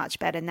things are much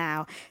better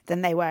now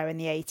than they were in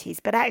the 80s,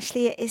 but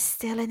actually it is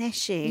still an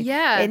issue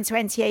in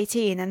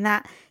 2018 and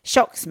that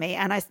shocks me.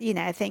 And I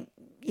think,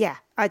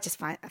 I just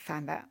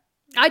found that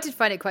I did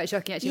find it quite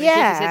shocking actually when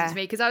Kiki said it to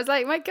me, because I was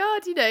like, my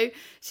God,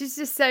 she's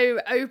just so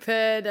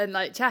open and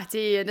like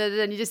chatty, and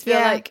you just feel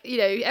like,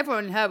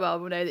 everyone in her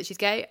world will know that she's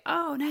gay.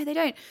 Oh no, they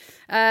don't.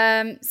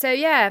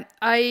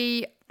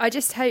 I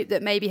just hope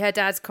that maybe her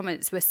dad's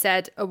comments were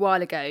said a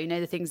while ago,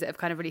 the things that have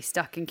kind of really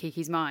stuck in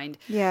Kiki's mind.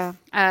 Yeah.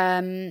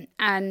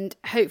 And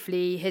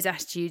hopefully his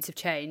attitudes have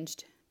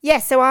changed. Yeah,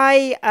 so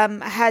I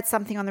heard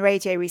something on the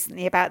radio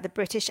recently about the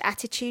British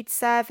Attitude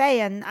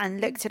Survey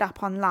and looked it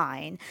up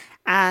online.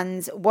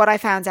 And what I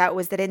found out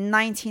was that in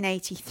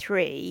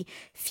 1983,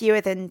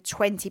 fewer than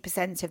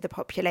 20% of the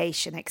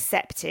population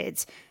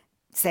accepted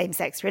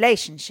same-sex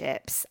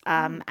relationships.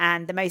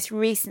 And the most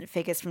recent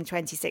figures from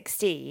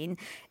 2016,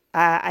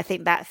 I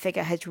think that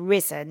figure had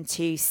risen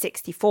to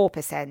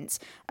 64%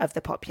 of the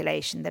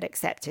population that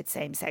accepted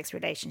same-sex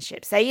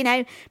relationships.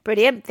 So,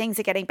 brilliant. Things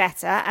are getting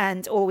better.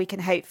 And all we can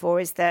hope for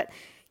is that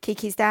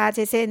Kiki's dad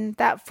is in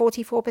that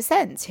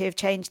 44% who have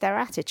changed their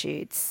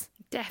attitudes.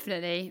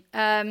 Definitely.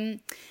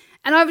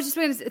 And I was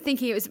just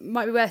thinking it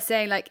might be worth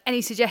saying, like,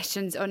 any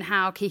suggestions on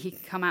how Kiki can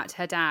come out to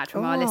her dad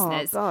from our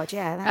listeners. Oh, God,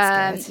 yeah,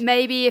 that's good.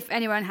 Maybe if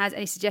anyone has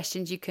any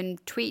suggestions, you can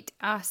tweet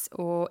us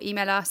or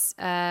email us.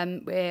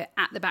 We're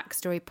at the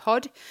Backstory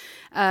Pod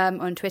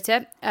on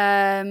Twitter.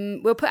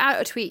 We'll put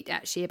out a tweet,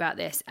 actually, about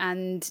this,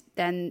 and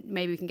then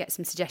maybe we can get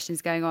some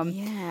suggestions going on.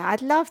 Yeah,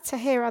 I'd love to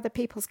hear other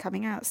people's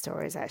coming out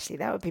stories, actually.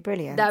 That would be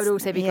brilliant. That would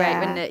also be great,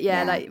 wouldn't it?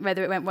 Yeah, like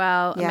whether it went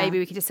well, and maybe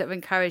we could just sort of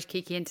encourage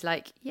Kiki into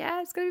like,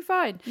 it's going to be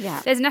fine.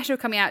 Yeah. There's a National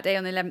Coming Out Day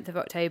on the 11th of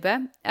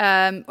October,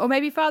 or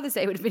maybe Father's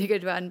Day would have been a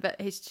good one, but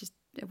it's just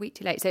a week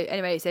too late. So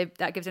anyway,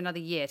 that gives another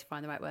year to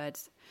find the right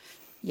words.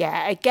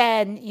 Yeah,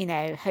 again,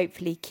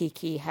 hopefully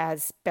Kiki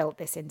has built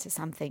this into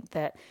something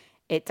that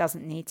it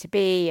doesn't need to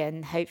be,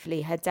 and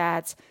hopefully her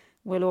dad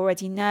will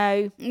already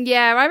know.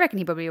 Yeah, I reckon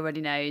he probably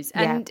already knows.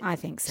 And I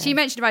think so. She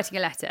mentioned writing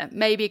a letter,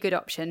 maybe a good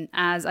option,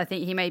 as I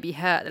think he may be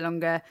hurt the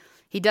longer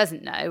he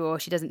doesn't know,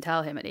 or she doesn't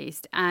tell him at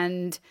least.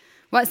 And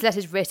once the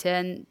letter's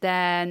written,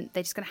 then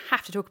they're just going to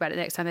have to talk about it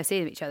the next time they see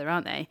each other,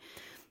 aren't they?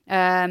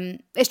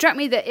 It struck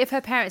me that if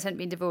her parents hadn't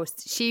been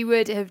divorced, she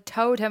would have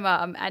told her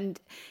mum and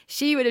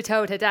she would have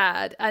told her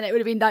dad, and it would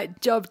have been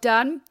like, job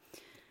done.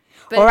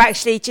 But or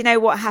actually, do you know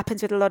what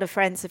happens with a lot of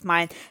friends of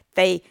mine?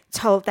 They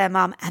told their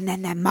mum and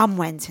then their mum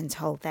went and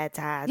told their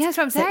dad. Yeah, that's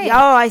what I'm saying.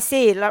 I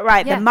see.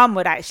 Right, the mum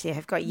would actually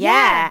have got,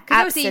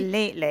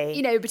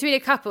 absolutely. Between a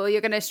couple,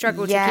 you're going to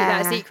struggle to keep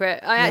that a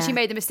secret. I actually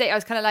made the mistake. I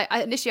was kind of like,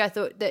 initially I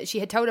thought that she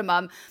had told her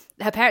mum,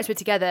 her parents were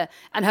together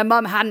and her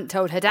mum hadn't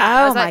told her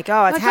dad. Oh my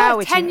God, how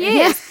would 10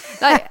 years.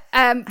 But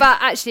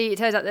actually it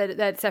turns out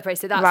they're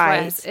separated, so that's why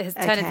it has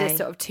turned into this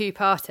sort of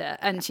two-parter,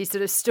 and she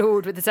sort of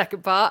stalled with the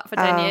second part for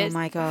 10 years. Oh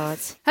my God.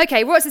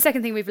 Okay, what's the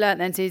second thing we've learnt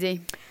then,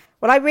 Susie?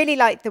 Well, I really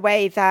like the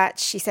way that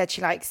she said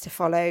she likes to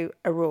follow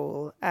a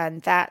rule,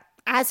 and that,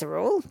 as a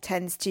rule,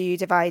 tends to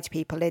divide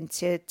people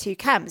into two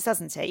camps,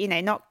 doesn't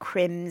it? Not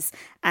crims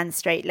and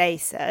straight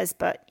lacers,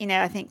 but,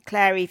 I think,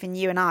 Claire, even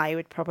you and I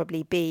would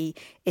probably be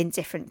in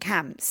different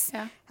camps.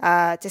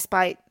 Yeah.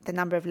 Despite the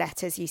number of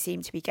letters you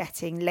seem to be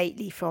getting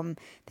lately from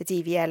the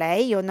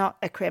DVLA. You're not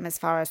a crim as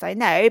far as I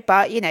know,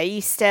 but,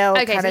 you still...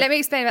 Okay, so let me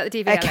explain about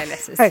the DVLA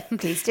letters.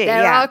 Please do,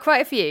 There are quite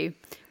a few.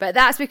 But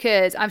that's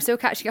because I'm still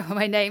catching up on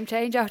my name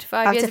change after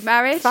 5 years of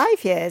marriage.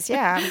 5 years,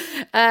 yeah.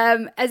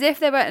 As if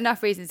there weren't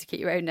enough reasons to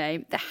keep your own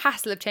name. The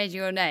hassle of changing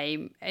your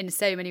name in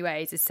so many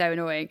ways is so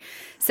annoying.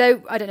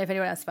 So I don't know if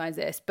anyone else finds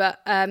this,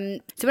 but so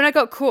when I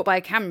got caught by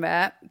a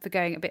camera for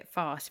going a bit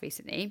fast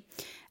recently,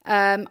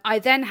 I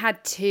then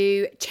had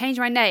to change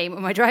my name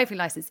on my driving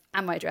licence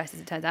and my address, as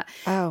it turns out.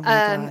 Oh,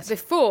 my God.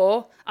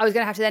 Before, I was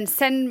going to have to then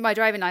send my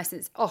driving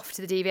licence off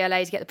to the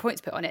DVLA to get the points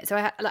put on it. So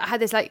I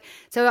had this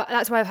so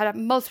that's why I've had a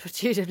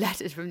multitude of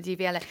letters from the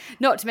DVLA,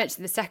 not to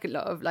mention the second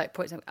lot of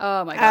points.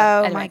 Oh, my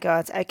God. Oh, my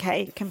God.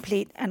 Okay,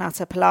 complete and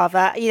utter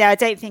palaver. I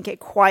don't think it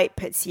quite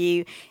puts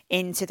you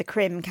into the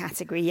crim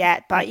category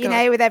yet, but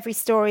with every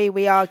story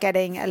we are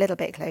getting a little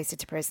bit closer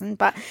to prison.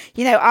 But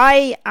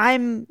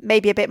I'm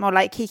maybe a bit more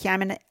like Kiki.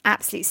 I'm an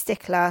absolute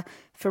stickler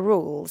for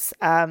rules,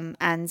 and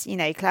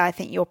Claire, I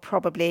think you're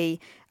probably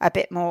a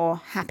bit more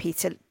happy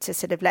to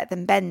sort of let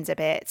them bend a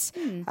bit.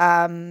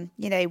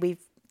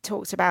 We've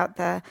talked about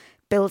the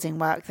building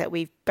work that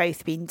we've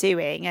both been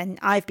doing, and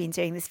I've been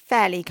doing this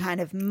fairly kind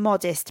of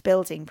modest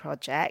building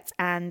project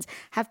and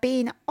have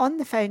been on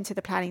the phone to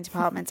the planning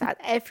department at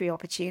every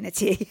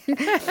opportunity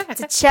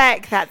to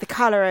check that the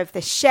colour of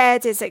the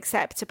shed is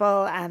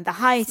acceptable and the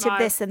height of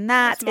this and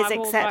that is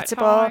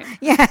acceptable.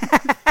 Yeah.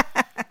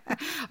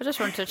 I just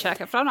wanted to check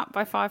if I'm up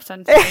by 5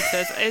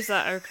 centimetres. Is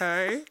that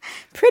okay?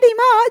 Pretty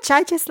much.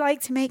 I just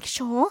like to make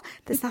sure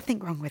there's nothing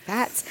wrong with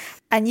that.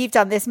 And you've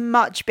done this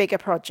much bigger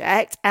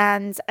project,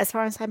 and as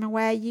far as I'm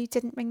aware, you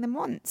didn't ring them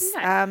once.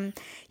 No. And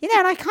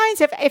I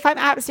kind of, if I'm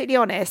absolutely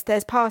honest,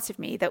 there's part of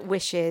me that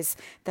wishes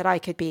that I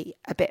could be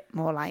a bit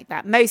more like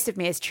that. Most of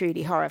me is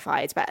truly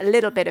horrified, but a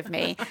little bit of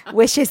me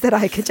wishes that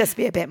I could just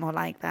be a bit more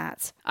like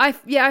that. I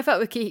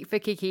felt for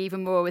Kiki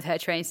even more with her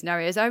train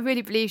scenarios. I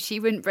really believe she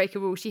wouldn't break a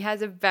rule. She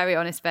has a very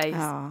honest face.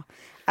 Oh.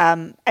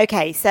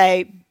 Okay,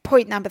 so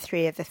point number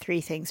 3 of the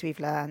 3 things we've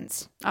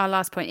learned. Our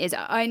last point is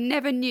I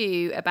never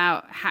knew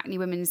about Hackney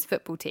women's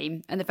football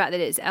team and the fact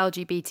that it's an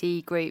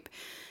LGBT group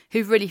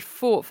who've really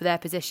fought for their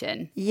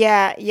position.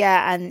 Yeah,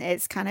 and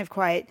it's kind of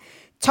quite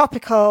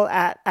topical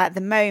at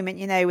the moment,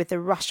 you know, with the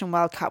Russian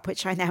World Cup,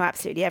 which I know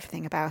absolutely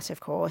everything about, of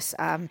course.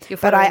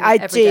 But I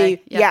do,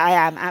 yeah, I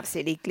am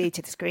absolutely glued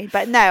to the screen.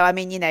 But no, I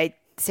mean, you know,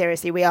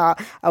 seriously, we are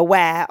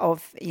aware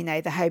of, you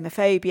know, the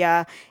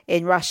homophobia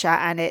in Russia,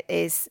 and it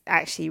is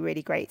actually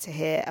really great to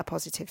hear a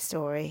positive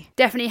story.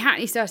 Definitely.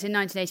 Hackney started in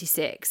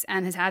 1986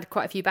 and has had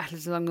quite a few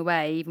battles along the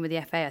way, even with the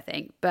FA, I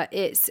think. But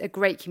it's a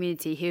great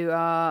community who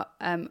are,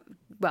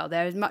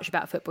 they're as much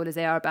about football as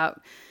they are about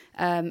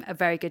a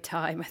very good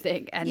time, I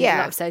think, and a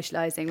lot of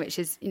socialising, which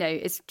is, you know,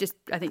 it's just,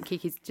 I think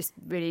Kiki's just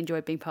really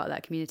enjoyed being part of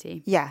that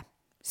community. Yeah.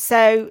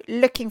 So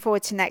looking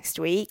forward to next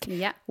week,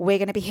 we're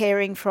going to be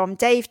hearing from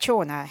Dave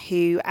Chawner,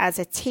 who as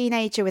a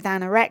teenager with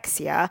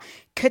anorexia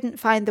couldn't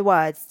find the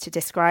words to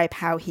describe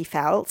how he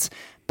felt,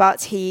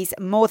 but he's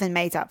more than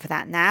made up for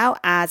that now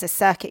as a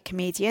circuit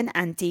comedian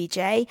and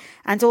DJ,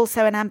 and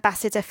also an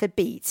ambassador for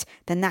BEAT,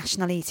 the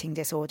National Eating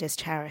Disorders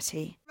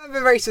charity. I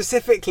remember very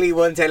specifically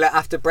one day, like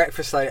after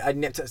breakfast, like I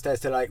nipped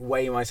upstairs to like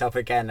weigh myself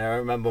again. And I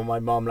remember my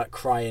mum like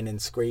crying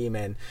and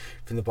screaming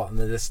from the bottom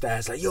of the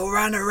stairs, like, "You're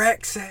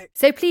anorexic."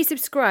 So please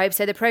subscribe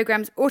so the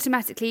programmes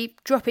automatically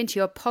drop into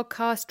your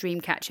podcast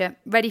dreamcatcher,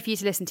 ready for you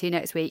to listen to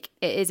next week.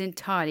 It is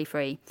entirely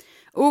free.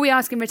 All we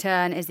ask in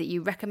return is that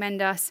you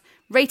recommend us,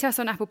 rate us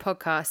on Apple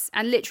Podcasts,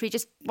 and literally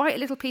just write a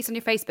little piece on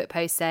your Facebook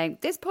post saying,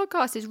 this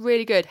podcast is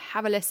really good,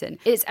 have a listen.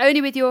 It's only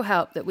with your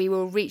help that we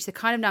will reach the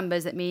kind of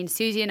numbers that mean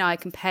Susie and I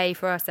can pay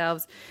for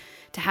ourselves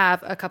to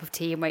have a cup of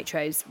tea in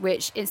Waitrose,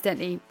 which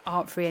incidentally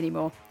aren't free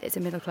anymore. It's a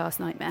middle-class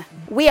nightmare.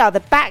 We are the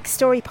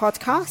Backstory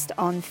Podcast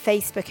on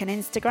Facebook and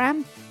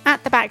Instagram,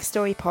 at the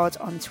Backstory Pod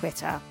on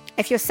Twitter.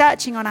 If you're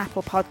searching on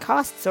Apple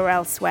Podcasts or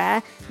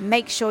elsewhere,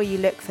 make sure you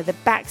look for The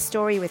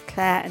Backstory with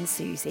Claire and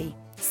Susie.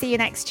 See you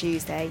next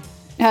Tuesday.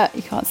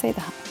 You can't say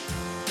that.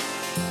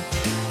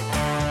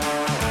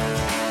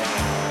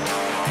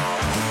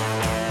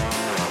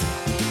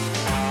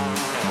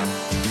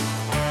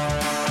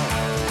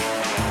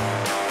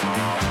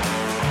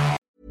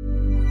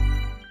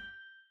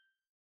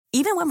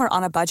 Even when we're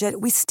on a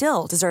budget, we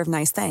still deserve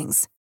nice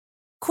things.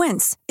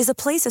 Quince is a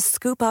place to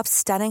scoop up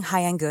stunning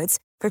high-end goods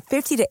for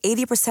 50 to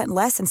 80%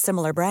 less than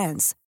similar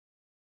brands.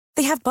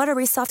 They have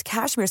buttery soft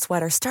cashmere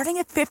sweaters starting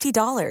at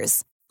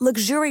 $50,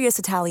 luxurious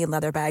Italian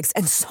leather bags,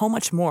 and so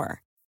much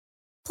more.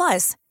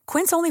 Plus,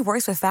 Quince only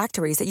works with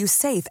factories that use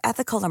safe,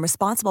 ethical, and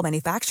responsible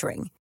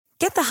manufacturing.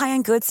 Get the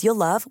high-end goods you'll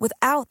love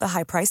without the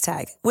high price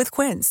tag with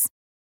Quince.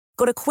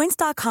 Go to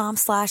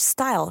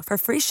quince.com/style for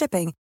free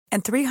shipping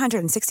and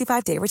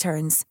 365-day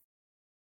returns.